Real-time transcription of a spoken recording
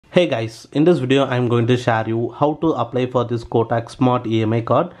Hey guys, in this video I'm going to share you how to apply for this Kotak Smart EMI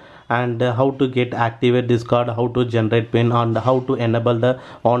card and how to get activate this card, how to generate PIN and how to enable the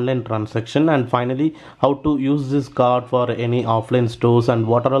online transaction, and finally how to use this card for any offline stores and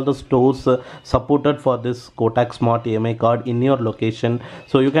what are all the stores supported for this Kotak Smart EMI card in your location.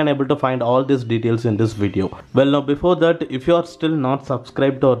 So you can able to find all these details in this video. Well, now before that, if you are still not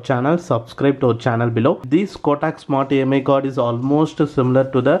subscribed to our channel, subscribe to our channel below. This Kotak Smart EMI card is almost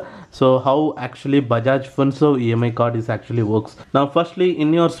similar to the how actually Bajaj Finserv EMI card is actually works. Now firstly,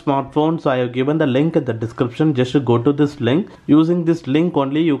 in your smartphone, so I have given the link in the description. Just to go to this link. Using this link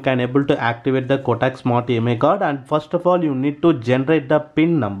only you can able to activate the Kotak Smart EMI card, and first of all you need to generate the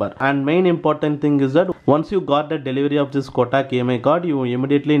PIN number. And main important thing is that once you got the delivery of this Kotak EMI card, you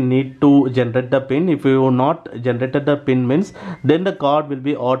immediately need to generate the PIN. If you not generated the PIN means then the card will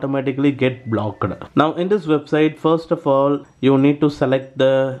be automatically get blocked. Now in this website, first of all you need to select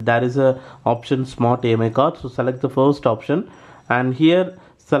there is a option Smart EMI card. So select the first option and here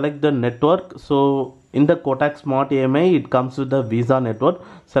select the network. So in the Kotak Smart EMI it comes with the Visa network.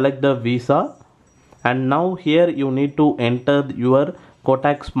 Select the Visa, and now here you need to enter your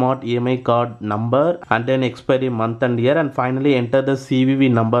Kotak Smart EMI card number and then expiry month and year, and finally enter the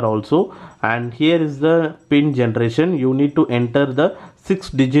CVV number also. And here is the PIN generation. You need to enter the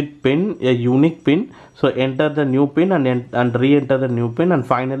 6-digit PIN, a unique PIN. So enter the new PIN and re-enter the new PIN, and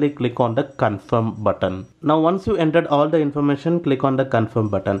finally click on the confirm button. Now once you entered all the information, click on the confirm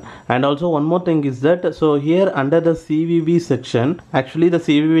button. And also one more thing is that so here under the CVV section, actually the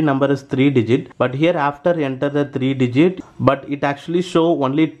CVV number is 3-digit, but here after enter the 3-digit, but it actually show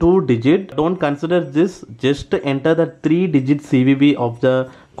only 2-digit. Don't consider this, just enter the 3-digit CVV of the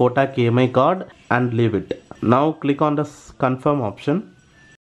Kotak EMI card and leave it. Now click on the confirm option.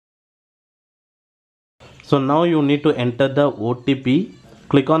 So now you need to enter the OTP.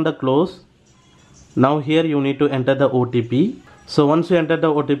 Click on the close. Now here you need to enter the OTP. So once you enter the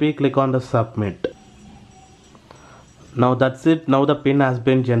OTP, click on the submit. Now that's it. Now the PIN has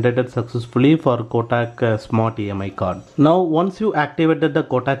been generated successfully for Kotak Smart EMI card. Now once you activated the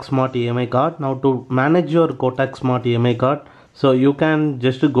Kotak Smart EMI card, now to manage your Kotak Smart EMI card, so you can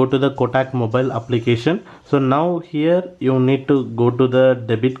just go to the Kotak mobile application. So now here you need to go to the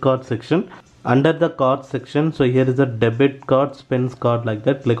debit card section. Under the card section, so here is a debit card, spends card, like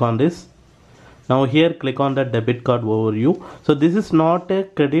that. Click on this. Now here click on the debit card overview. So this is not a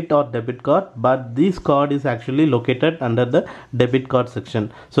credit or debit card, but this card is actually located under the debit card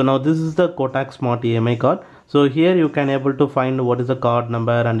section. So now this is the Kotak Smart EMI card. So here you can able to find what is the card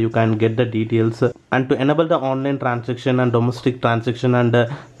number and you can get the details. And to enable the online transaction and domestic transaction and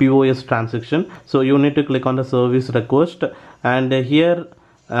POS transaction, so you need to click on the service request, and here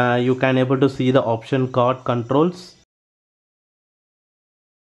you can able to see the option card controls.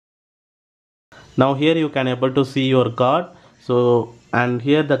 Now here you can able to see your card. So and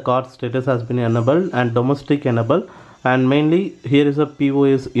here the card status has been enabled and domestic enabled, and mainly here is a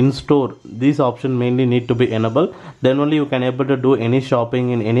POS in store. This option mainly need to be enabled, then only you can able to do any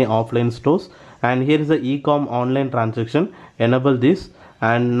shopping in any offline stores. And here is the e-com online transaction, enable this,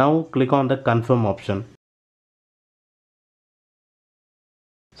 and now click on the confirm option.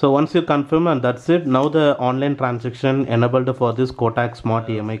 So once you confirm, and that's it. Now the online transaction enabled for this Kotak Smart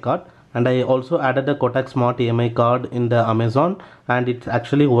EMI card. And I also added the Kotak Smart EMI card in the Amazon, and it's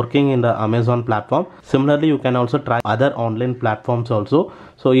actually working in the Amazon platform. Similarly, you can also try other online platforms also,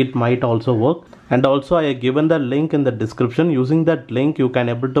 so it might also work. And also I have given the link in the description. Using that link you can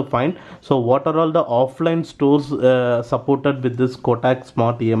able to find so what are all the offline stores supported with this Kotak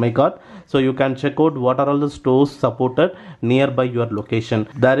Smart EMI card. So you can check out what are all the stores supported nearby your location.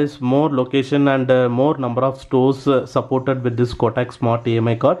 There is more location and more number of stores supported with this Kotak Smart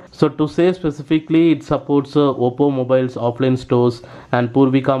EMI card. So to say specifically, it supports Oppo mobiles offline stores and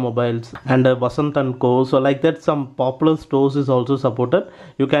Purvika mobiles and Vasant & Co. So like that, some popular stores is also supported.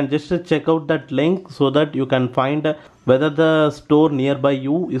 You can just check out that link so that you can find whether the store nearby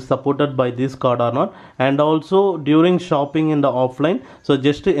you is supported by this card or not. And also during shopping in the offline, so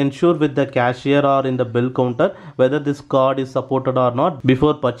just to ensure with the cashier or in the bill counter whether this card is supported or not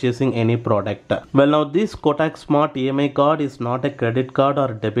before purchasing any product. Well, now this Kotak Smart EMI card is not a credit card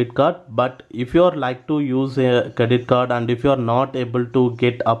or a debit card, but if you are like to use a credit card and if you are not able to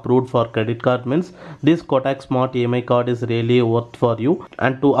get approved for credit card means this Kotak Smart EMI card is really worth for you.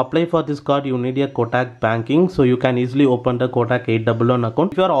 And to apply for this card you need a Kotak banking, so you can easily open the Kotak 811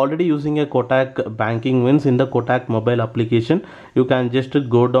 account. If you are already using a Kotak banking means in the Kotak mobile application, you can just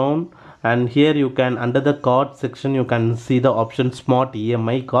go down and here you can, under the card section, you can see the option Smart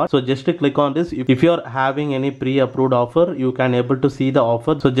EMI Card. So just click on this. If you're having any pre-approved offer, you can able to see the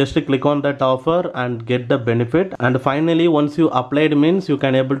offer. So just click on that offer and get the benefit. And finally, once you applied means, you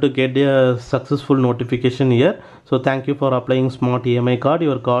can able to get a successful notification here. So thank you for applying Smart EMI Card.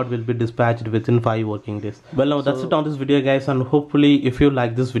 Your card will be dispatched within 5 working days. Well, now that's it on this video, guys, and hopefully if you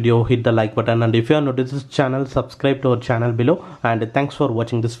like this video, hit the like button, and if you are new to this channel, subscribe to our channel below. And thanks for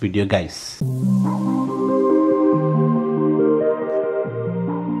watching this video, guys.